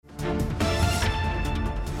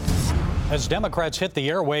As Democrats hit the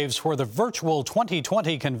airwaves for the virtual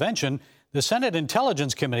 2020 convention, the Senate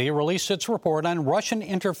Intelligence Committee released its report on Russian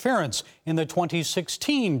interference in the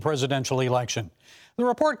 2016 presidential election. The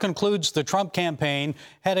report concludes the Trump campaign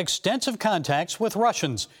had extensive contacts with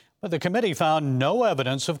Russians, but the committee found no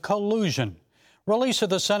evidence of collusion. Release of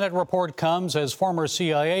the Senate report comes as former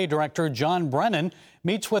CIA Director John Brennan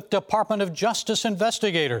meets with Department of Justice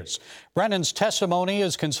investigators. Brennan's testimony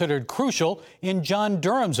is considered crucial in John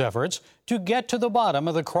Durham's efforts to get to the bottom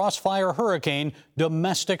of the Crossfire Hurricane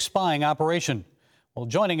domestic spying operation. Well,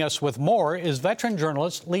 joining us with more is veteran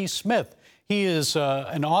journalist Lee Smith. He is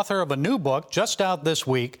an author of a new book just out this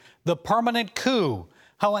week, The Permanent Coup: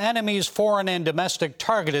 How Enemies, Foreign and Domestic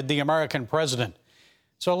Targeted the American President.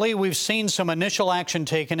 So, Lee, we've seen some initial action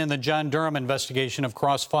taken in the John Durham investigation of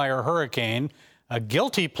Crossfire Hurricane, a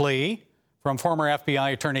guilty plea from former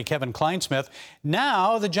FBI attorney Kevin Kleinsmith.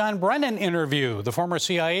 Now, the John Brennan interview. The former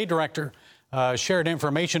CIA director shared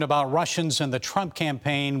information about Russians and the Trump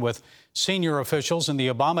campaign with senior officials in the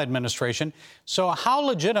Obama administration. So how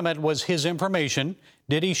legitimate was his information?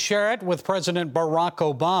 Did he share it with President Barack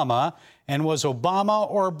Obama? And was Obama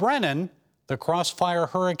or Brennan the Crossfire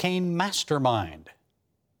Hurricane mastermind?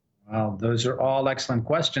 Well, those are all excellent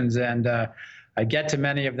questions, and I get to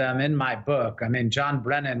many of them in my book. I mean, John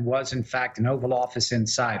Brennan was, in fact, an Oval Office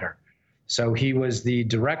insider. So he was the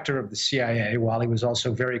director of the CIA, while he was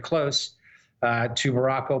also very close to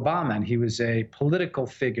Barack Obama. And he was a political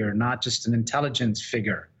figure, not just an intelligence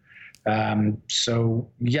figure. So,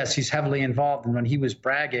 yes, he's heavily involved. And when he was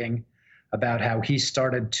bragging about how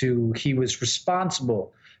he was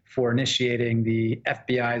responsible for initiating the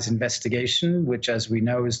FBI's investigation, which, as we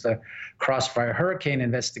know, is the Crossfire Hurricane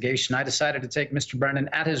investigation, I decided to take Mr. Brennan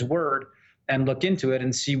at his word and look into it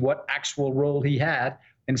and see what actual role he had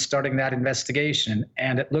in starting that investigation.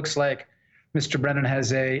 And it looks like Mr. Brennan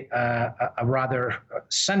has a rather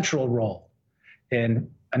central role in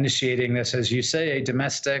initiating this, as you say, a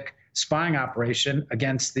domestic spying operation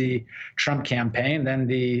against the Trump campaign, then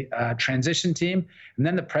the transition team, and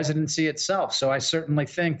then the presidency itself. So I certainly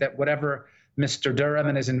think that whatever Mr. Durham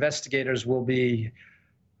and his investigators will be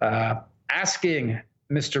asking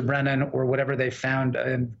Mr. Brennan, or whatever they found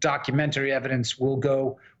in documentary evidence, will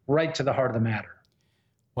go right to the heart of the matter.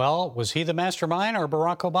 Well, was he the mastermind or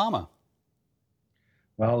Barack Obama?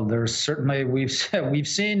 Well, there's certainly, we've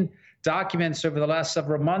seen documents over the last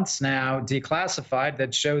several months now, declassified,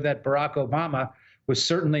 that show that Barack Obama was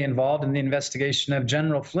certainly involved in the investigation of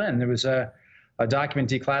General Flynn. There was a document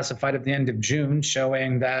declassified at the end of June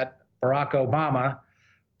showing that Barack Obama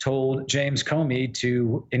told James Comey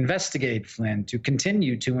to investigate Flynn, to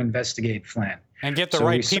continue to investigate Flynn. And get the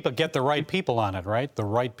right people on it, right? The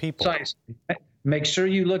right people. Precisely. Make sure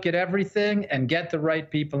you look at everything and get the right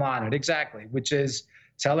people on it. Exactly, which is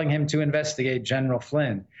telling him to investigate General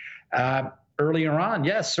Flynn. Earlier on,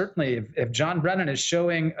 yes, certainly, if John Brennan is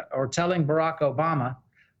showing or telling Barack Obama,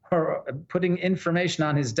 or putting information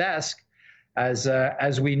on his desk,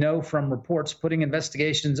 as we know from reports, putting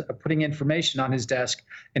information on his desk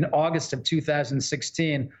in August of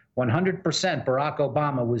 2016, 100% Barack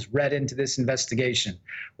Obama was read into this investigation.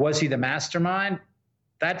 Was he the mastermind?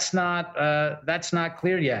 That's not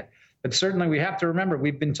clear yet. But certainly we have to remember,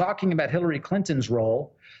 we've been talking about Hillary Clinton's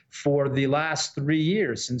role for the last 3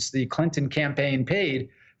 years since the Clinton campaign paid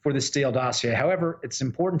for the Steele dossier. However, it's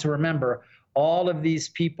important to remember all of these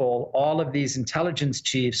people, all of these intelligence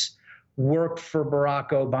chiefs worked for Barack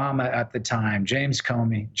Obama at the time. James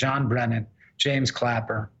Comey, John Brennan, James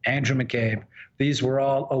Clapper, Andrew McCabe. These were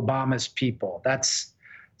all Obama's people. That's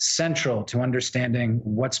central to understanding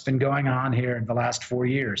what's been going on here in the last 4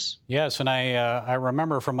 years. Yes, and I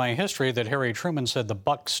remember from my history that Harry Truman said the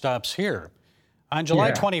buck stops here. On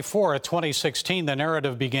July 24th, 2016, the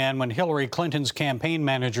narrative began when Hillary Clinton's campaign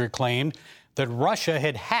manager claimed that Russia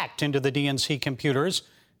had hacked into the DNC computers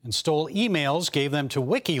and stole emails, gave them to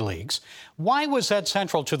WikiLeaks. Why was that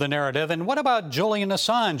central to the narrative? And what about Julian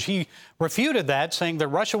Assange? He refuted that, saying that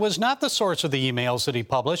Russia was not the source of the emails that he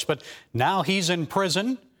published, but now he's in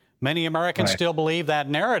prison. Many Americans still believe that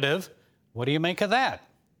narrative. What do you make of that?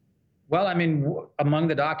 Well, I mean, among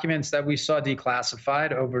the documents that we saw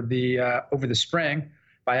declassified over the spring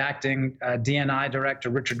by acting DNI Director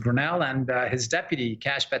Richard Grinnell and his deputy,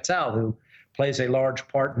 Kash Patel, who plays a large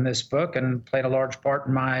part in this book and played a large part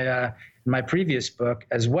in my previous book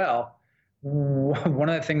as well. One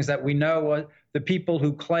of the things that we know was the people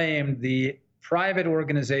who claimed the private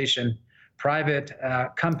organization, private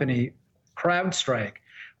company, CrowdStrike,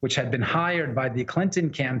 which had been hired by the Clinton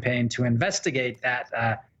campaign to investigate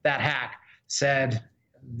that hack, said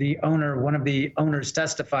one of the owners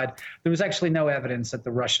testified, there was actually no evidence that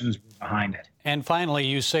the Russians were behind it. And finally,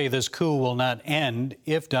 you say this coup will not end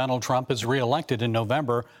if Donald Trump is reelected in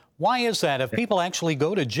November. Why is that? If people actually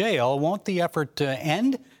go to jail, won't the effort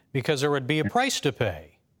end? Because there would be a price to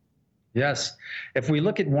pay. Yes. If we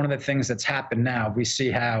look at one of the things that's happened now, we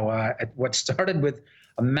see how what started with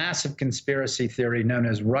a massive conspiracy theory known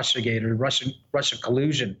as Russiagate or Russia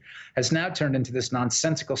collusion has now turned into this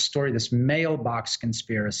nonsensical story, this mailbox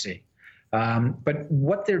conspiracy. But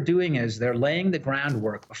what they're doing is they're laying the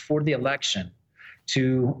groundwork before the election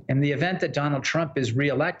to, in the event that Donald Trump is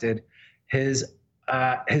reelected, his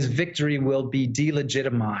victory will be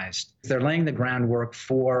delegitimized. They're laying the groundwork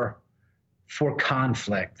for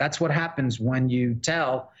conflict. That's what happens when you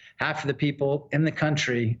tell half of the people in the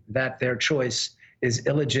country that their choice is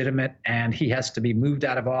illegitimate and he has to be moved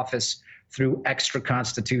out of office through extra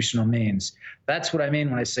constitutional means. That's what I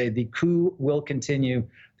mean when I say the coup will continue.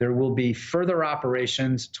 There will be further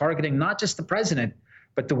operations targeting not just the president,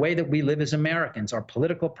 but the way that we live as Americans. Our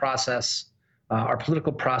political processes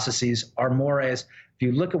are more as, if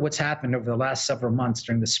you look at what's happened over the last several months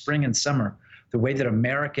during the spring and summer, the way that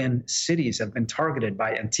American cities have been targeted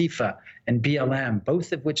by Antifa and BLM,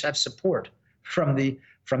 both of which have support from the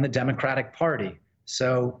Democratic Party.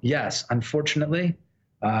 So yes, unfortunately,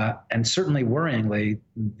 and certainly worryingly,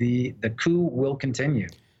 the coup will continue.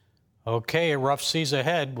 Okay, rough seas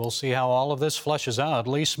ahead. We'll see how all of this fleshes out.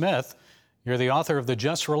 Lee Smith, you're the author of the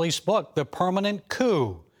just-released book, The Permanent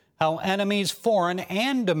Coup: How Enemies, Foreign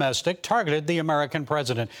and Domestic, Targeted the American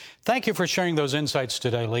President. Thank you for sharing those insights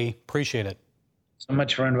today, Lee. Appreciate it. So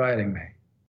much for inviting me.